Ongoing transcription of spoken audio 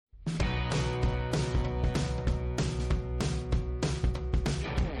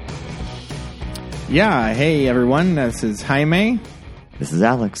Yeah, hey everyone, this is Jaime. This is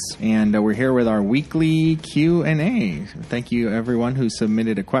Alex. And we're here with our weekly Q&A. Thank you everyone who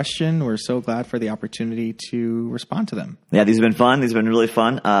submitted a question. We're so glad for the opportunity to respond to them. Yeah, these have been fun. These have been really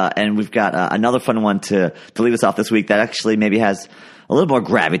fun. And we've got another fun one to lead us off this week that actually maybe has a little more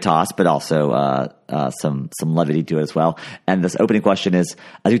gravitas, but also some levity to it as well. And this opening question is,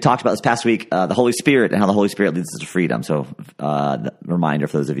 as we talked about this past week, the Holy Spirit and how the Holy Spirit leads us to freedom. So the reminder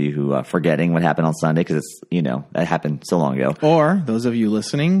for those of you who are forgetting what happened on Sunday, because it's, that happened so long ago. Or those of you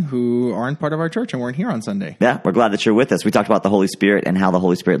listening who aren't part of our church and weren't here on Sunday. Yeah, we're glad that you're with us. We talked about the Holy Spirit and how the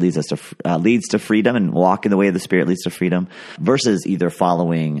Holy Spirit leads to freedom, and walk in the way of the Spirit leads to freedom, versus either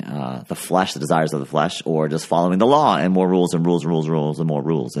following the flesh, the desires of the flesh, or just following the law and more rules and rules and more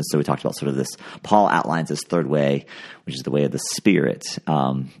rules. And so we talked about sort of this. Paul outlines this third way, which is the way of the Spirit.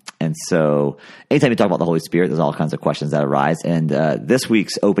 And so anytime you talk about the Holy Spirit, there's all kinds of questions that arise. And this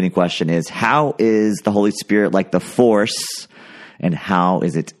week's opening question is, how is the Holy Spirit like the force, and how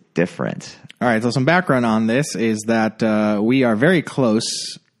is it different? All right, so some background on this is that we are very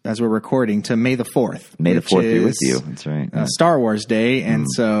close, as we're recording, to May the 4th. May the 4th be with you. That's right. Star Wars Day. And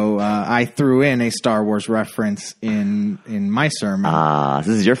so I threw in a Star Wars reference in my sermon. This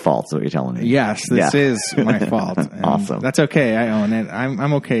is your fault, is what you're telling me. Yes, this is my fault. Awesome. That's okay. I own it.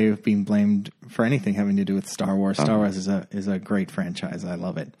 I'm okay with being blamed for anything having to do with Star Wars. Star Wars is a great franchise. I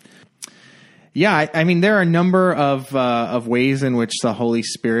love it. Yeah, I mean, there are a number of ways in which the Holy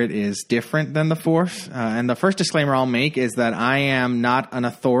Spirit is different than the Force. And the first disclaimer I'll make is that I am not an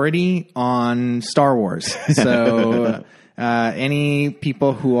authority on Star Wars. So any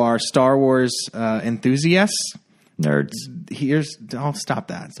people who are Star Wars enthusiasts, nerds, stop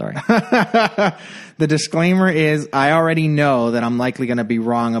that. Sorry. The disclaimer is I already know that I'm likely going to be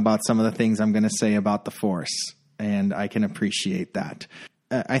wrong about some of the things I'm going to say about the Force, and I can appreciate that.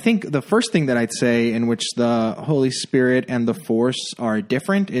 I think the first thing that I'd say in which the Holy Spirit and the Force are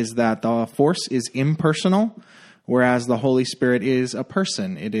different is that the Force is impersonal, whereas the Holy Spirit is a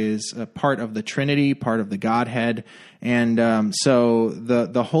person. It is a part of the Trinity, part of the Godhead. And so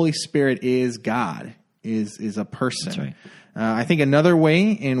the Holy Spirit is God, is a person. That's right. I think another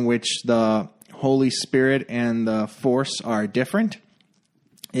way in which the Holy Spirit and the Force are different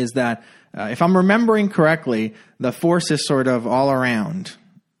is that if I'm remembering correctly, the Force is sort of all around.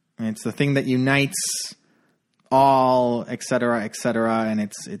 It's the thing that unites all, et cetera, and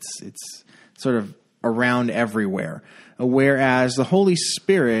it's sort of around everywhere. Whereas the Holy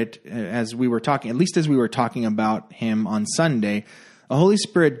Spirit, as we were talking about him on Sunday, the Holy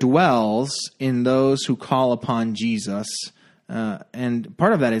Spirit dwells in those who call upon Jesus. And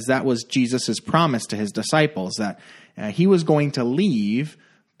part of that was Jesus' promise to his disciples that he was going to leave,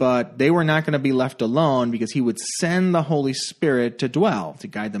 but they were not going to be left alone because he would send the Holy Spirit to dwell, to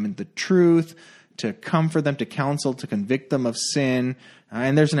guide them into truth, to comfort them, to counsel, to convict them of sin.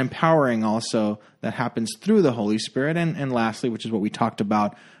 And there's an empowering also that happens through the Holy Spirit. And lastly, which is what we talked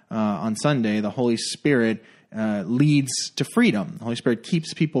about on Sunday, the Holy Spirit leads to freedom. The Holy Spirit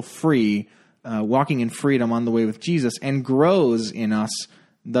keeps people free, walking in freedom on the way with Jesus, and grows in us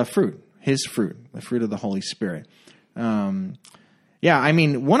the fruit, the fruit of the Holy Spirit. Yeah, I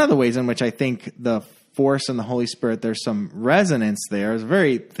mean, one of the ways in which I think the Force and the Holy Spirit, there's some resonance there. It's a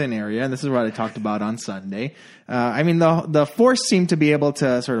very thin area, and this is what I talked about on Sunday. I mean, the Force seemed to be able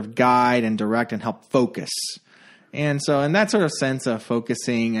to sort of guide and direct and help focus. And so in that sort of sense of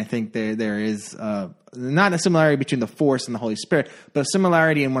focusing, I think there is not a similarity between the Force and the Holy Spirit, but a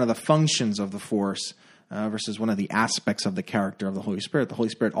similarity in one of the functions of the Force versus one of the aspects of the character of the Holy Spirit. The Holy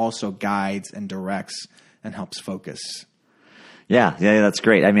Spirit also guides and directs and helps focus. Yeah, that's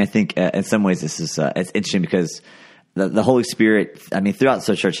great. I mean, I think in some ways this is it's interesting because the Holy Spirit, I mean, throughout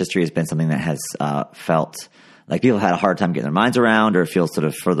church history has been something that has felt like people had a hard time getting their minds around, or it feels sort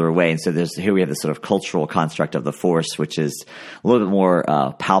of further away. And so here we have this sort of cultural construct of the Force, which is a little bit more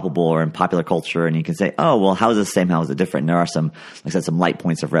palpable or in popular culture. And you can say, oh, well, how is it the same? How is it different? And there are some, like I said, some light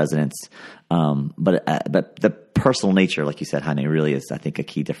points of resonance. But the personal nature, like you said, Jaime, really is, I think, a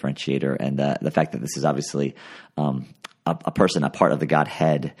key differentiator. And the fact that this is obviously a person, a part of the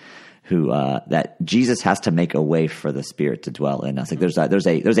Godhead, who that Jesus has to make a way for the Spirit to dwell in us. Like there's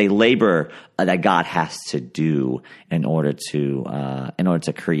a labor that God has to do in order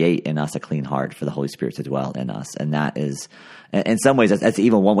to create in us a clean heart for the Holy Spirit to dwell in us, and that is in some ways, that's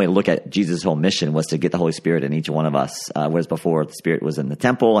even one way to look at Jesus' whole mission was to get the Holy Spirit in each one of us. Whereas before the Spirit was in the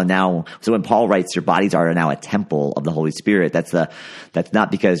temple, and now, so when Paul writes, your bodies are now a temple of the Holy Spirit. That's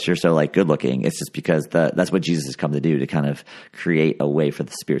not because you're so like good looking. It's just because that's what Jesus has come to do, to kind of create a way for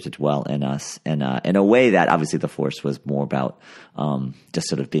the Spirit to dwell in us, and in a way that obviously the Force was more about just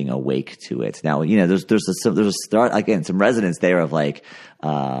sort of being awake to it. Now, there are again some resonance there of like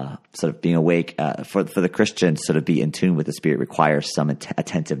sort of being awake for the Christian to sort of be in tune with the Spirit requires some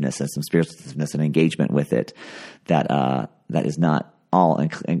attentiveness and some spiritualness and engagement with it that is not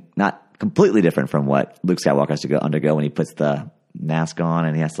not completely different from what Luke Skywalker has to undergo when he puts the mask on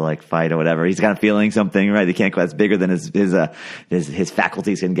and he has to like fight or whatever. He's kind of feeling something, right? He can't. That's bigger than his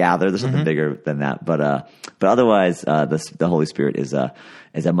faculties can gather. There's something bigger than that. But otherwise, the Holy Spirit is a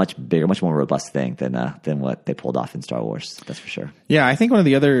much bigger, much more robust thing than what they pulled off in Star Wars. That's for sure. Yeah, I think one of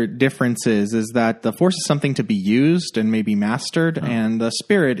the other differences is that the Force is something to be used and maybe mastered, and the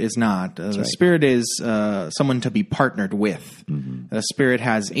Spirit is not. The Spirit is someone to be partnered with. Mm-hmm. The Spirit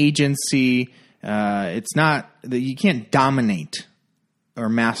has agency. It's not that you can't dominate or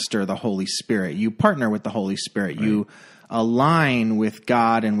master the Holy Spirit. You partner with the Holy Spirit. Right. You align with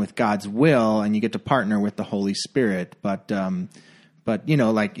God and with God's will, and you get to partner with the Holy Spirit. But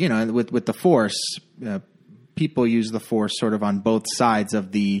with the Force, people use the Force sort of on both sides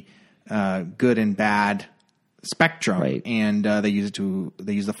of the good and bad spectrum, right. And they use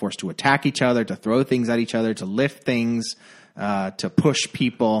the Force to attack each other, to throw things at each other, to lift things, to push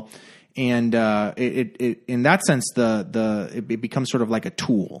people. And it in that sense, it becomes sort of like a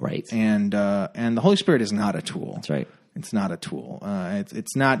tool, right? And the Holy Spirit is not a tool. That's right. It's not a tool.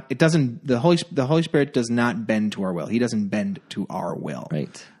 It's not. It doesn't. The Holy Spirit does not bend to our will. He doesn't bend to our will.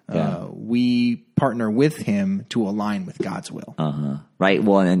 Right. Yeah. We partner with Him to align with God's will. Right.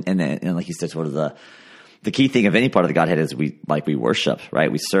 Well, and like you said, sort of the key thing of any part of the Godhead is we worship, right?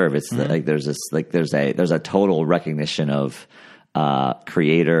 We serve. It's there's a total recognition of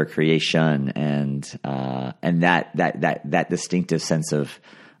creator, creation, and that distinctive sense of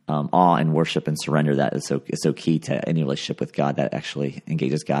awe and worship and surrender that is so key to any relationship with God that actually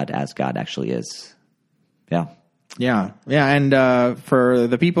engages God as God actually is. Yeah. And for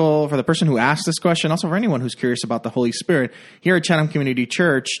the person who asked this question, also for anyone who's curious about the Holy Spirit, here at Chatham Community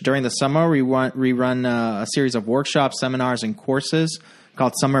Church, during the summer, we run a series of workshops, seminars, and courses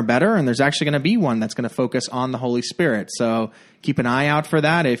called Summer Better, and there's actually going to be one that's going to focus on the Holy Spirit. So keep an eye out for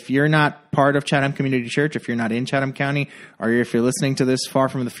that. If you're not part of Chatham Community Church, if you're not in Chatham County, or if you're listening to this far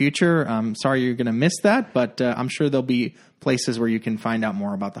from the future, I'm sorry you're going to miss that, but I'm sure there'll be places where you can find out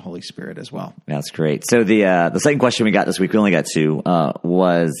more about the Holy Spirit as well. That's great. So the second question we got this week, we only got two,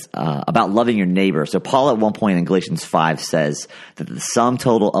 was about loving your neighbor. So Paul at one point in Galatians 5 says that the sum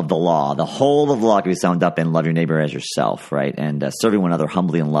total of the law, the whole of the law can be summed up in love your neighbor as yourself, right? And serving one another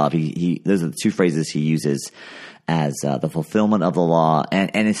humbly in love. Those are the two phrases he uses as the fulfillment of the law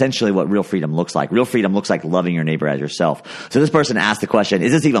and essentially what real freedom looks like. Real freedom looks like loving your neighbor as yourself. So this person asked the question,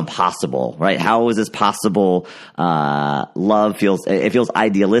 is this even possible, right? How is this possible? Love feels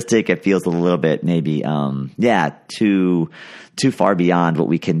idealistic. It feels a little bit maybe, too far beyond what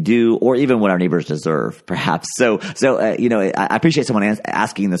we can do or even what our neighbors deserve, perhaps. So I appreciate someone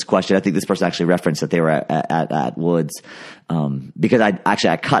asking this question. I think this person actually referenced that they were at Woods, because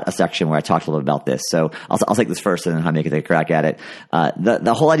I cut a section where I talked a little bit about this. So I'll take this first and then Jaime can take a crack at it.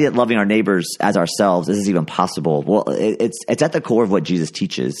 The whole idea of loving our neighbors as ourselves, is this even possible? Well, it's at the core of what Jesus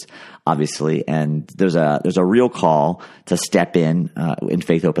teaches, obviously. And there's a real call to step in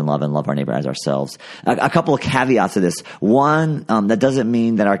faith, hope, and love our neighbor as ourselves. A couple of caveats to this. One, that doesn't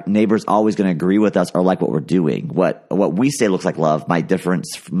mean that our neighbor's always going to agree with us or like what we're doing. What we say looks like love might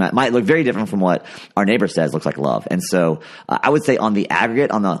look very different from what our neighbor says looks like love. And so I would say on the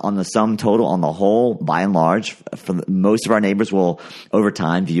aggregate, on the sum total, on the whole, by and large, most of our neighbors will over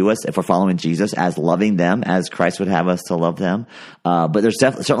time view us, if we're following Jesus, as loving them as Christ would have us to love them. But there's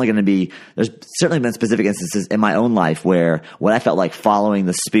certainly been specific instances in my own life where what I felt like following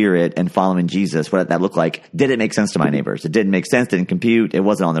the Spirit and following Jesus, what that looked like, didn't make sense to my neighbors. It didn't make sense, didn't compute. It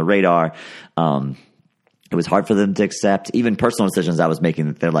wasn't on the radar. It was hard for them to accept. Even personal decisions I was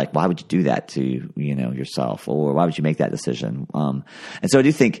making, they're like, why would you do that to, yourself? Or why would you make that decision? And so I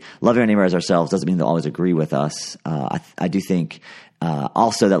do think loving our neighbor as ourselves doesn't mean they'll always agree with us. I do think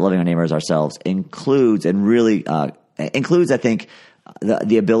also that loving our neighbor as ourselves includes, I think,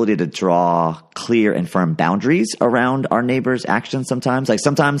 the ability to draw clear and firm boundaries around our neighbor's actions sometimes. Like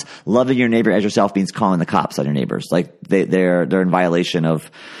sometimes loving your neighbor as yourself means calling the cops on your neighbors. Like they're in violation of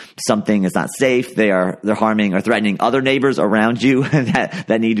something is not safe. They're harming or threatening other neighbors around you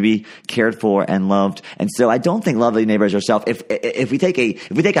that need to be cared for and loved. And so I don't think loving your neighbor as yourself, if we take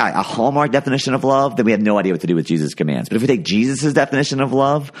a Hallmark definition of love, then we have no idea what to do with Jesus' commands. But if we take Jesus' definition of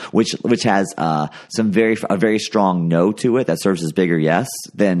love, which has a very strong no to it that serves as bigger yes,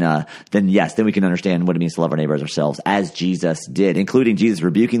 then we can understand what it means to love our neighbors ourselves as Jesus did, including Jesus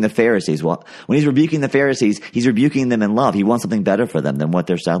rebuking the Pharisees. Well, when he's rebuking the Pharisees, he's rebuking them in love. He wants something better for them than what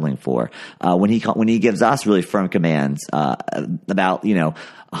they're settling for. When he gives us really firm commands about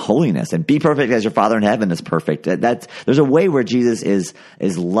holiness and be perfect as your Father in heaven is perfect. There's a way where Jesus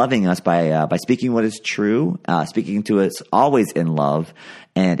is loving us by speaking what is true, speaking to us always in love,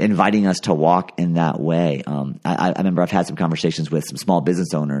 and inviting us to walk in that way. I remember I've had some conversations with some small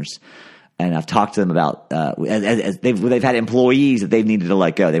business owners, and I've talked to them about as they've had employees that they've needed to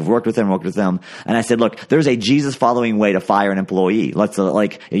let go. They've worked with them, and I said, look, there's a Jesus following way to fire an employee. Let's you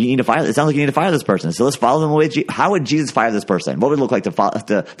need to fire. It sounds like you need to fire this person, so let's follow them away. How would Jesus fire this person? What would it look like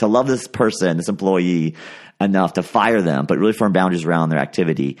to love this person, this employee, enough to fire them, but really firm boundaries around their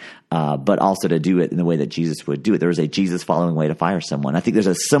activity, but also to do it in the way that Jesus would do it. There is a Jesus following way to fire someone. I think there's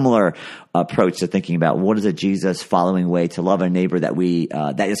a similar approach to thinking about what is a Jesus following way to love a neighbor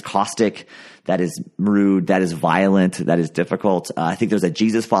that is caustic, that is rude, that is violent, that is difficult. I think there's a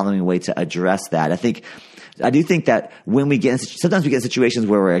Jesus following way to address that. I do think that when sometimes we get in situations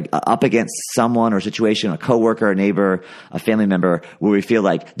where we're up against someone or a situation, a coworker, a neighbor, a family member, where we feel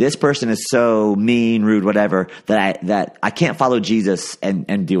like this person is so mean, rude, whatever, that I can't follow Jesus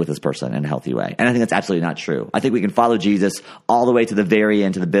and deal with this person in a healthy way. And I think that's absolutely not true. I think we can follow Jesus all the way to the very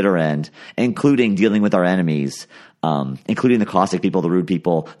end, to the bitter end, including dealing with our enemies, including the caustic people, the rude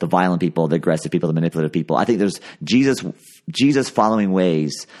people, the violent people, the aggressive people, the manipulative people. I think there's Jesus following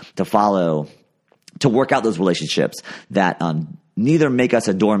ways to work out those relationships that neither make us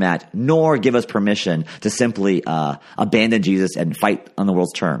a doormat nor give us permission to simply abandon Jesus and fight on the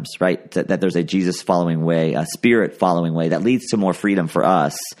world's terms, right? That there's a Jesus following way, a spirit following way that leads to more freedom for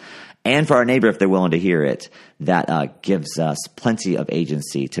us and for our neighbor if they're willing to hear it, that gives us plenty of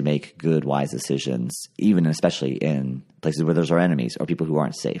agency to make good, wise decisions, even and especially in places where there's our enemies or people who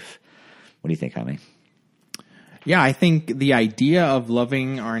aren't safe. What do you think, Jaime? Yeah, I think the idea of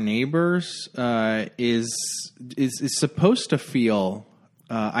loving our neighbors is supposed to feel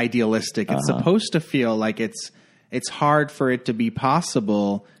idealistic. It's supposed to feel like it's hard for it to be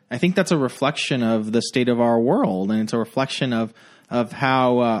possible. I think that's a reflection of the state of our world, and it's a reflection of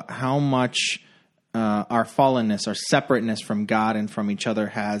how much our fallenness, our separateness from God and from each other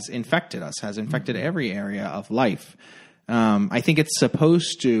has infected us, has infected every area of life. I think it's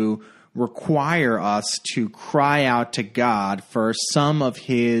supposed to require us to cry out to God for some of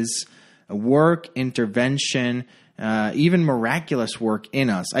his work, intervention, even miraculous work in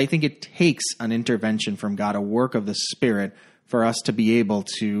us. I think it takes an intervention from God, a work of the Spirit, for us to be able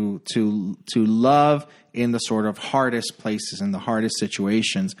to love in the sort of hardest places and the hardest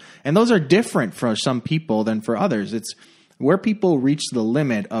situations. And those are different for some people than for others. It's where people reach the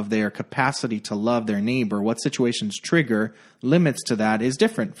limit of their capacity to love their neighbor, what situations trigger limits to that is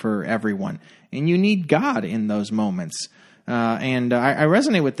different for everyone. And you need God in those moments. And I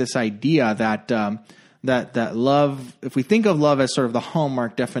resonate with this idea that love, if we think of love as sort of the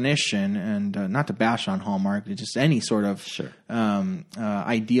Hallmark definition, and not to bash on Hallmark, just any sort of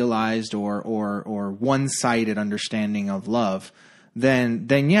idealized or one-sided understanding of love, then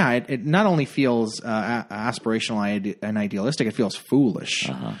yeah, it not only feels aspirational and idealistic, it feels foolish.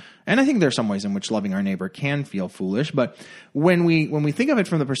 And I think there are some ways in which loving our neighbor can feel foolish. But when we think of it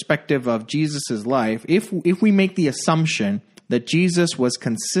from the perspective of Jesus' life, if we make the assumption that Jesus was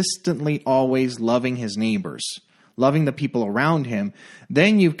consistently always loving his neighbors, loving the people around him,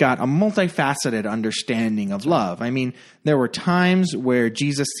 then you've got a multifaceted understanding of love. I mean, there were times where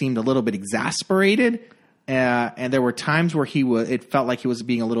Jesus seemed a little bit exasperated, and there were times where it felt like he was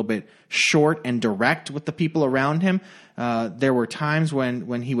being a little bit short and direct with the people around him. There were times when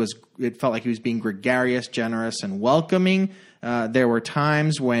it felt like he was being gregarious, generous, and welcoming. There were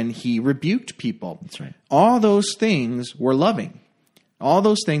times when he rebuked people. That's right. All those things were loving. All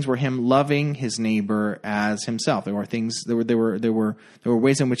those things were him loving his neighbor as himself. There were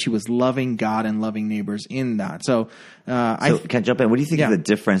ways in which he was loving God and loving neighbors in that. So can I jump in? What do you think of the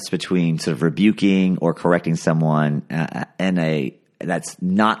difference between sort of rebuking or correcting someone in that's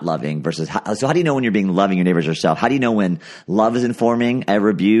not loving versus so how do you know when you're being loving your neighbors yourself? How do you know when love is informing a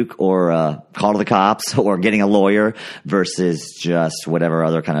rebuke or a call to the cops or getting a lawyer versus just whatever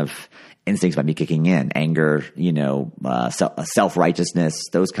other kind of instincts might be kicking in, anger, self-righteousness,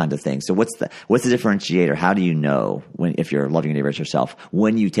 those kinds of things. So what's the differentiator? How do you know if you're loving your neighbors yourself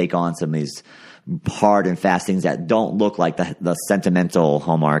when you take on some of these hard and fast things that don't look like the sentimental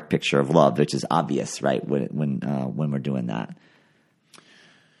Hallmark picture of love, which is obvious, right? When we're doing that.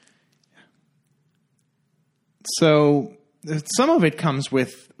 So some of it comes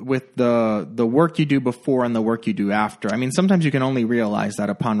with the work you do before and the work you do after. I mean, sometimes you can only realize that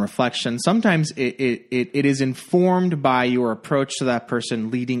upon reflection. Sometimes it is informed by your approach to that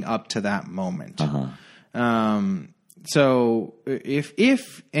person leading up to that moment. So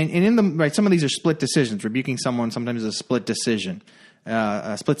if in the right, some of these are split decisions. Rebuking someone sometimes is a split decision,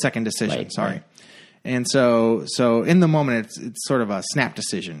 a split second decision. Right, sorry. right. And so in the moment, it's sort of a snap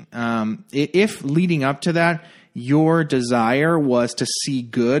decision. If leading up to that, your desire was to see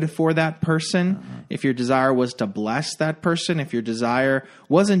good for that person, if your desire was to bless that person, if your desire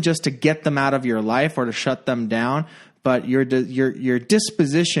wasn't just to get them out of your life or to shut them down, but your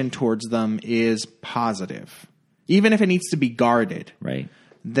disposition towards them is positive, even if it needs to be guarded, right?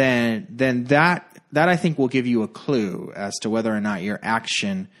 Then that I think will give you a clue as to whether or not your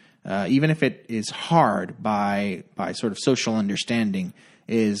action, even if it is hard by sort of social understanding,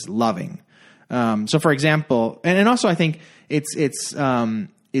 is loving. So, for example, and also I think it's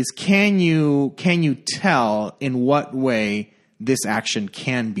can you tell in what way this action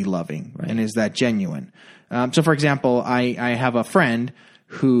can be loving, right? And is that genuine? So, for example, I have a friend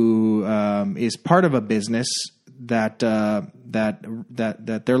who is part of a business that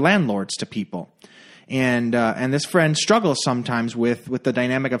they're landlords to people, and this friend struggles sometimes with the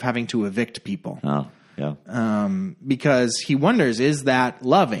dynamic of having to evict people. Oh, yeah. Because he wonders, is that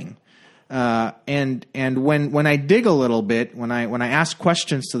loving? And when I dig a little bit, when I ask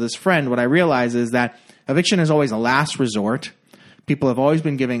questions to this friend, what I realize is that eviction is always a last resort. People have always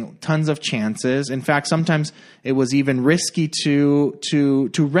been giving tons of chances. In fact, sometimes it was even risky to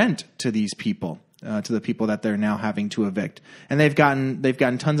rent to these people, to the people that they're now having to evict. And they've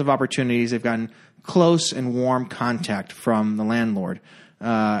gotten tons of opportunities. They've gotten close and warm contact from the landlord,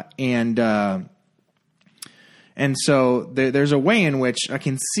 and so there's a way in which I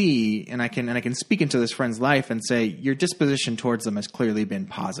can see and I can speak into this friend's life and say your disposition towards them has clearly been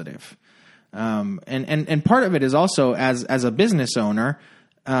positive. And part of it is also as a business owner,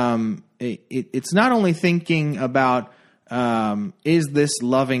 it's not only thinking about is this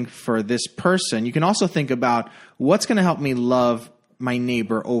loving for this person. You can also think about what's going to help me love my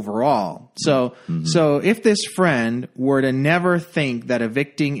neighbor overall. So if this friend were to never think that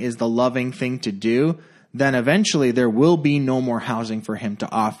evicting is the loving thing to do, then eventually there will be no more housing for him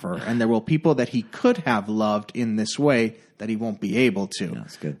to offer. And there will be people that he could have loved in this way that he won't be able to.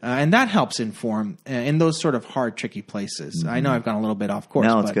 That's good. And that helps inform in those sort of hard, tricky places. I know I've gone a little bit off course.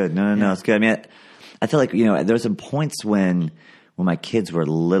 No, it's good. No, it's good. I mean, I feel like, there's some points when my kids were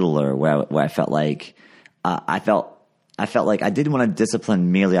littler where I felt like I felt like I didn't want to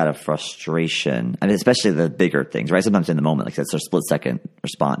discipline merely out of frustration. I mean, especially the bigger things, right? Sometimes in the moment, like that's a split second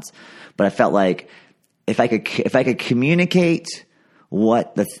response. But I felt like if I could communicate I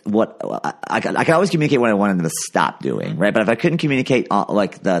could always communicate what I wanted them to stop doing, right? But if I couldn't communicate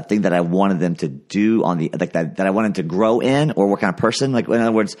like the thing that I wanted them to do that I wanted to grow in, or what kind of person, like in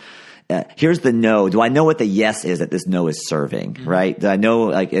other words, here's the no. Do I know what the yes is that this no is serving, right? Do I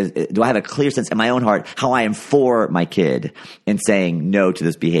know, do I have a clear sense in my own heart how I am for my kid in saying no to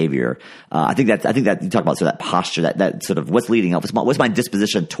this behavior? I think that you talk about sort of that posture, that sort of what's leading up, what's my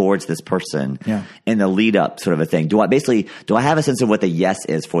disposition towards this person in the lead up sort of a thing. Do I have a sense of what the yes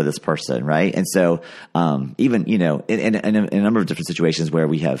is for this person, right? And so, even, in a number of different situations where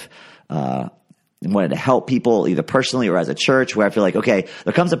we have, wanted to help people either personally or as a church, where I feel like, okay,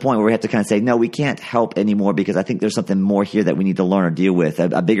 there comes a point where we have to kind of say, no, we can't help anymore because I think there's something more here that we need to learn or deal with,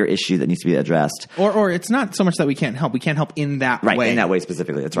 a bigger issue that needs to be addressed. Or it's not so much that we can't help in that way. Right, in that way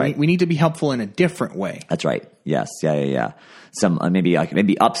specifically. That's right. We need to be helpful in a different way. That's right. Yes. Yeah. Some maybe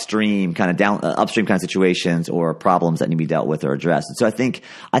upstream kind of situations or problems that need to be dealt with or addressed. And so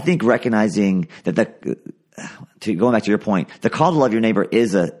I think recognizing that going back to your point, the call to love your neighbor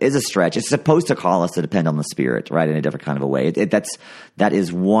is a stretch. It's supposed to call us to depend on the Spirit, right, in a different kind of a way. That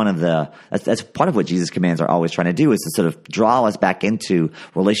is one of that's part of what Jesus' commands are always trying to do, is to sort of draw us back into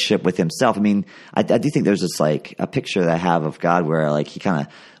relationship with Himself. I mean, I do think there's this like a picture that I have of God where like He kind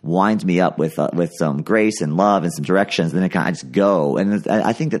of winds me up with some grace and love and some directions, and then I just go. And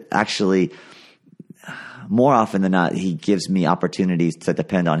I think that actually more often than not, he gives me opportunities to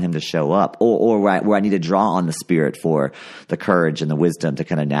depend on him to show up, or where I need to draw on the Spirit for the courage and the wisdom to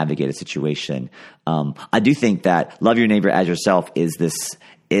kind of navigate a situation. I do think that love your neighbor as yourself is this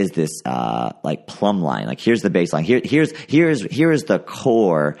like plumb line. Like, here's the baseline. Here's the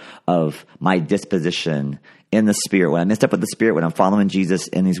core of my disposition in the Spirit. When I messed up with the Spirit, when I'm following Jesus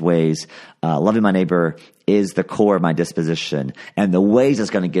in these ways, loving my neighbor is the core of my disposition. And the ways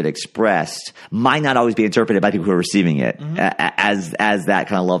it's going to get expressed might not always be interpreted by people who are receiving it as that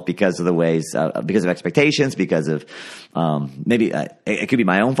kind of love, because of the ways, because of expectations, because of maybe it could be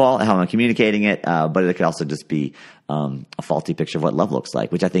my own fault, how I'm communicating it, but it could also just be a faulty picture of what love looks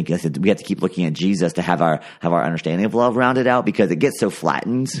like, which I think we have to keep looking at Jesus to have our understanding of love rounded out, because it gets so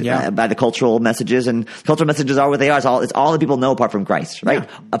flattened by the cultural messages, and cultural messages are what they are. It's all that people know apart from Christ, right?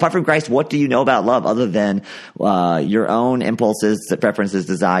 Yeah. Apart from Christ, what do you know about love other than your own impulses, preferences,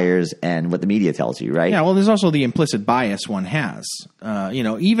 desires, and what the media tells you, right? Yeah, well, there's also the implicit bias one has.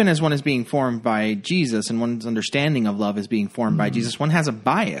 Even as one is being formed by Jesus and one's understanding of love is being formed by Jesus, one has a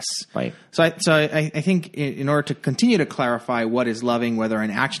bias. Right. So I think in order to continue to clarify what is loving, whether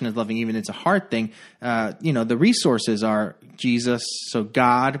an action is loving, even it's a hard thing, the resources are Jesus, so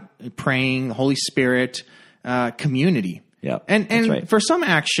God, praying, the Holy Spirit, community. Yeah, and right. For some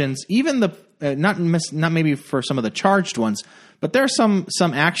actions, even not maybe for some of the charged ones, but there are some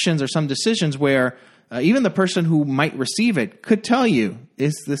actions or some decisions where even the person who might receive it could tell you,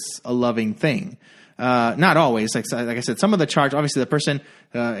 is this a loving thing? Not always. Like I said, some of the charge, obviously the person,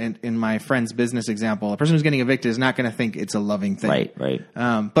 in my friend's business example, the person who's getting evicted is not going to think it's a loving thing. Right.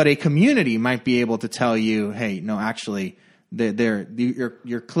 But a community might be able to tell you, hey, no, actually,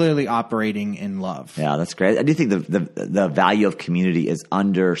 you're clearly operating in love. Yeah, that's great. I do think the value of community is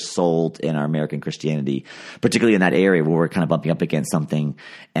undersold in our American Christianity, particularly in that area where we're kind of bumping up against something,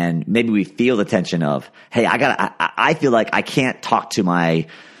 and maybe we feel the tension of, hey, I feel like I can't talk to my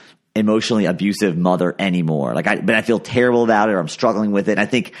emotionally abusive mother anymore. But I feel terrible about it, or I'm struggling with it. And I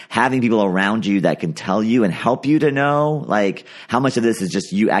think having people around you that can tell you and help you to know, like, how much of this is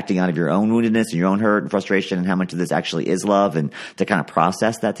just you acting out of your own woundedness and your own hurt and frustration, and how much of this actually is love, and to kind of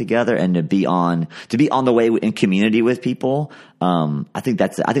process that together, and to be on the way in community with people. I think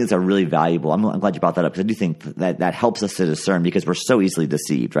it's a really valuable. I'm glad you brought that up, because I do think that helps us to discern, because we're so easily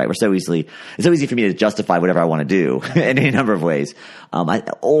deceived, right? It's so easy for me to justify whatever I want to do in any number of ways.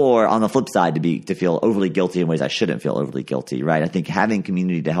 Or on the flip side, to feel overly guilty in ways I shouldn't feel overly guilty, right? I think having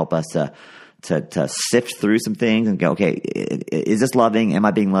community to help us to sift through some things and go, okay, is this loving? Am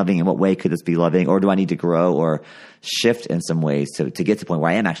I being loving? In what way could this be loving? Or do I need to grow or shift in some ways to get to the point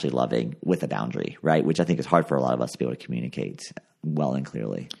where I am actually loving with a boundary, right? Which I think is hard for a lot of us to be able to communicate well and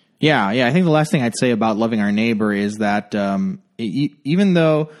clearly. Yeah. I think the last thing I'd say about loving our neighbor is that even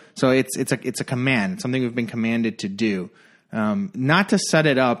though, so it's a command, it's something we've been commanded to do, not to set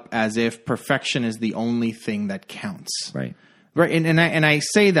it up as if perfection is the only thing that counts. Right. Right, and I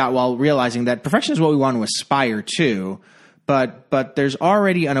say that while realizing that perfection is what we want to aspire to, but there's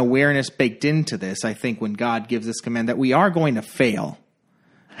already an awareness baked into this, I think, when God gives this command that we are going to fail.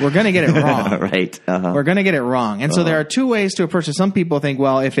 We're going to get it wrong. Right. Uh-huh. We're going to get it wrong. And so there are two ways to approach it. Some people think,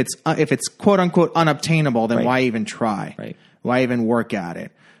 well, if it's quote unquote unobtainable, then why even try? Right. Why even work at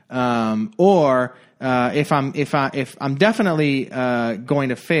it? Or if I'm definitely going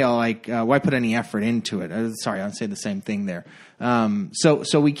to fail, like why put any effort into it? Sorry, I'll say the same thing there.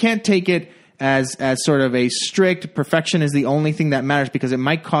 So we can't take it as sort of a strict perfection is the only thing that matters, because it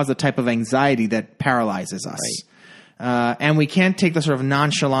might cause a type of anxiety that paralyzes us. Right. And we can't take the sort of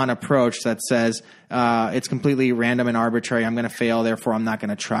nonchalant approach that says it's completely random and arbitrary. I'm going to fail, therefore I'm not going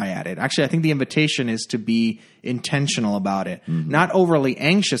to try at it. Actually, I think the invitation is to be intentional about it, not overly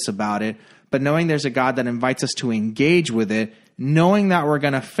anxious about it, but knowing there's a God that invites us to engage with it, knowing that we're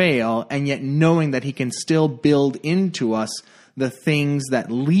going to fail, and yet knowing that he can still build into us the things that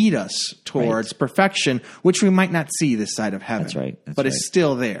lead us towards perfection, which we might not see this side of heaven. That's right. But it's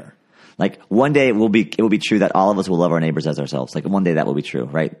still there. Like, one day it will be true that all of us will love our neighbors as ourselves. Like, one day that will be true,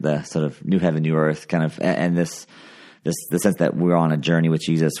 right? The sort of new heaven, new earth kind of, and the sense that we're on a journey with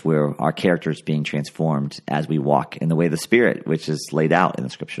Jesus where our character is being transformed as we walk in the way of the Spirit, which is laid out in the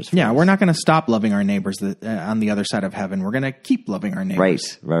Scriptures. Yeah, we're not going to stop loving our neighbors on the other side of heaven. We're going to keep loving our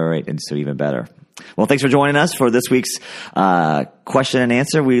neighbors. Right. And so even better. Well, thanks for joining us for this week's question and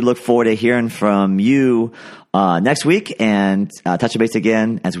answer. We look forward to hearing from you next week, and touch base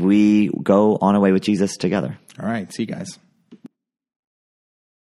again as we go on our way with Jesus together. All right. See you guys.